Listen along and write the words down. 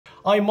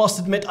I must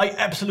admit, I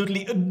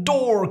absolutely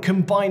adore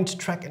combined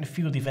track and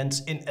field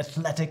events in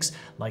athletics,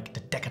 like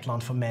the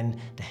Decathlon for men,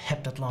 the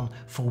Heptathlon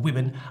for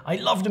women. I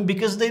love them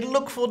because they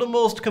look for the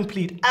most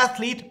complete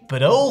athlete,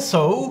 but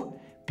also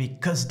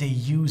because they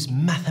use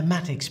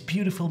mathematics,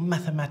 beautiful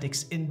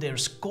mathematics in their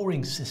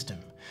scoring system.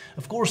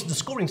 Of course, the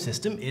scoring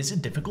system is a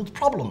difficult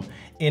problem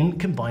in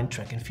combined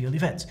track and field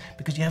events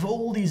because you have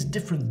all these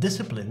different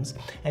disciplines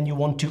and you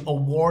want to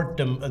award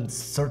them a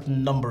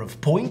certain number of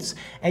points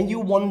and you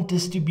want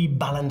this to be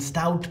balanced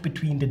out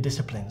between the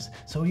disciplines.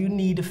 So you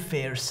need a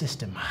fair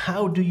system.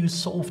 How do you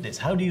solve this?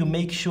 How do you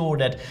make sure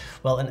that,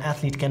 well, an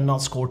athlete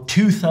cannot score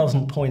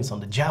 2,000 points on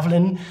the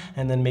javelin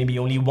and then maybe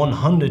only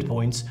 100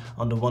 points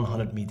on the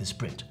 100-meter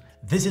sprint?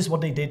 This is what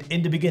they did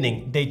in the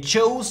beginning. They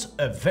chose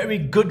a very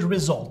good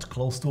result,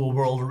 close to a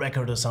world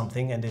record or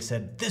something, and they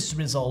said this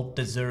result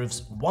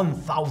deserves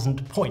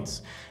 1,000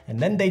 points. And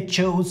then they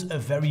chose a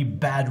very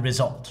bad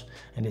result,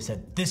 and they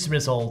said this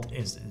result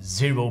is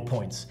 0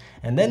 points.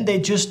 And then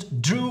they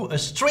just drew a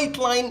straight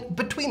line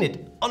between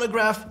it on a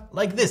graph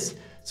like this.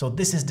 So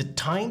this is the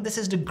time, this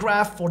is the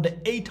graph for the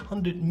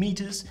 800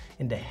 meters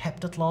in the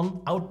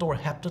heptathlon, outdoor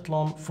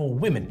heptathlon for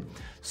women.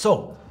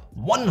 So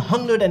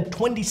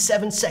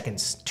 127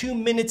 seconds, 2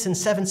 minutes and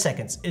 7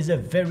 seconds is a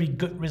very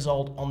good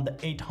result on the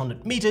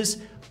 800 meters,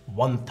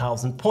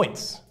 1,000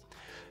 points.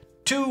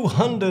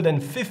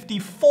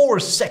 254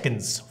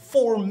 seconds,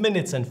 4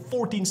 minutes and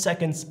 14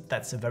 seconds,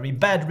 that's a very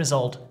bad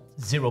result,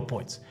 0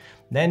 points.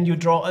 Then you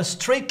draw a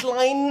straight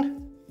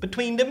line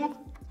between them,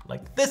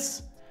 like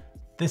this.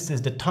 This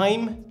is the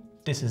time,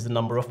 this is the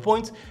number of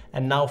points,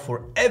 and now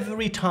for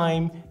every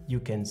time you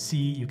can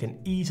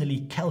easily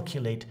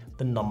calculate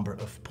the number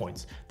of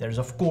points. There's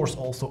of course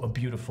also a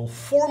beautiful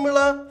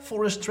formula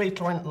for a straight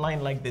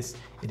line like this.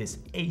 It is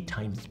a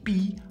times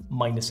b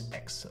minus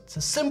x. So it's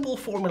a simple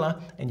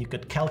formula and you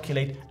could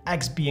calculate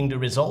x being the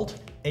result,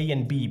 a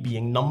and b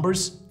being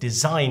numbers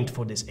designed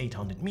for this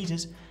 800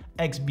 meters,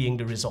 x being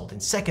the result in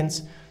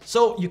seconds.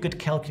 So you could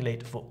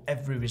calculate for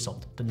every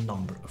result the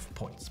number of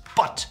points.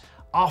 But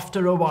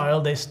after a while,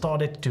 they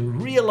started to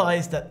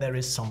realize that there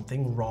is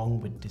something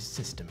wrong with this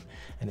system.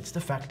 And it's the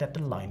fact that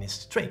the line is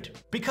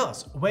straight.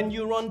 Because when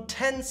you run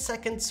 10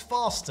 seconds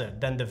faster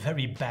than the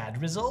very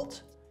bad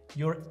result,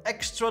 your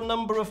extra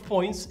number of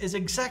points is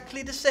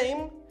exactly the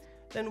same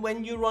than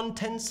when you run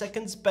 10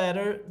 seconds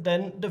better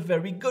than the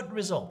very good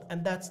result.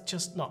 And that's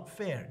just not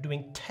fair.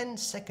 Doing 10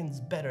 seconds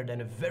better than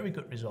a very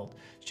good result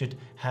should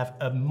have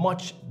a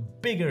much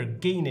bigger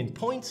gain in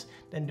points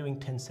than doing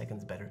 10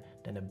 seconds better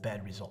than a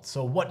bad result.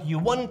 So what you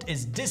want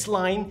is this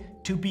line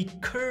to be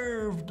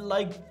curved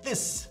like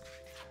this.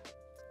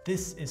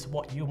 This is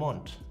what you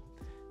want.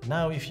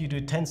 Now, if you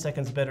do 10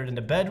 seconds better than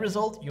the bad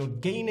result, your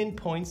gain in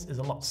points is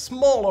a lot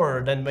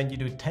smaller than when you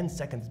do 10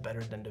 seconds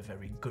better than the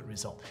very good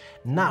result.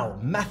 Now,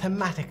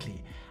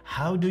 mathematically,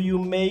 how do you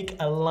make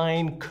a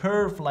line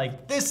curve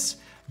like this?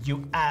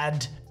 You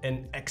add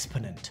an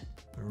exponent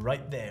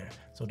right there.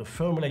 So the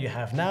formula you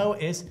have now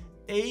is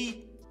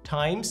a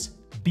times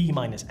b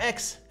minus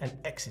x, and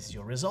x is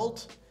your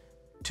result,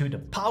 to the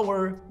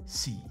power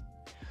c.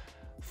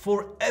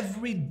 For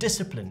every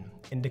discipline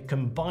in the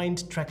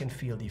combined track and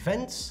field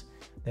events,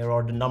 there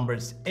are the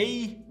numbers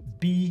A,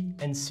 B,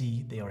 and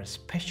C. They are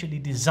especially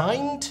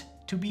designed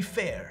to be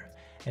fair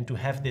and to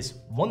have this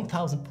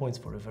 1,000 points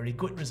for a very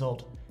good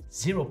result,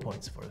 0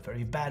 points for a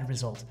very bad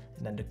result,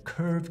 and then the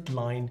curved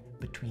line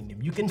between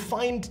them. You can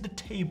find the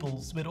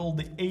tables with all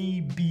the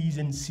A, B's,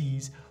 and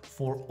C's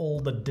for all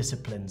the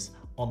disciplines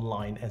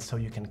online, and so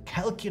you can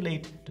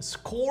calculate the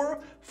score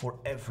for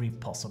every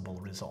possible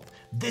result.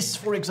 This,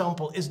 for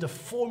example, is the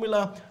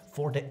formula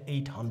for the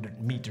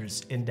 800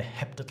 meters in the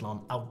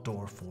heptathlon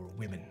outdoor for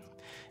women.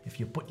 If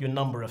you put your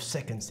number of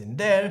seconds in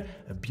there,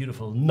 a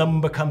beautiful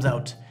number comes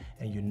out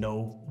and you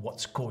know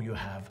what score you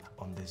have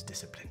on this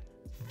discipline.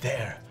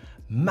 There,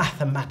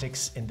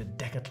 mathematics in the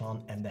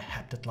decathlon and the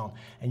heptathlon.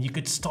 And you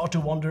could start to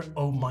wonder,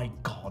 oh my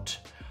God,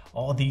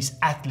 are these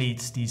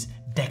athletes, these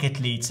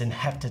decathletes and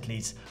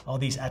heptathletes, are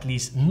these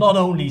athletes not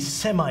only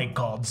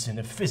semi-gods in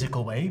a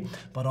physical way,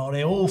 but are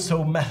they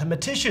also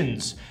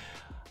mathematicians?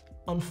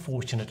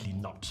 Unfortunately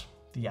not.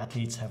 The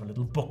athletes have a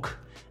little book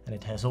and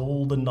it has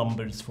all the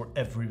numbers for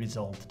every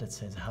result that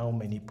says how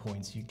many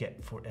points you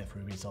get for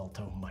every result.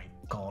 Oh my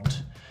God.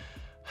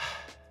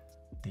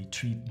 They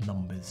treat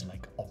numbers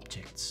like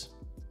objects.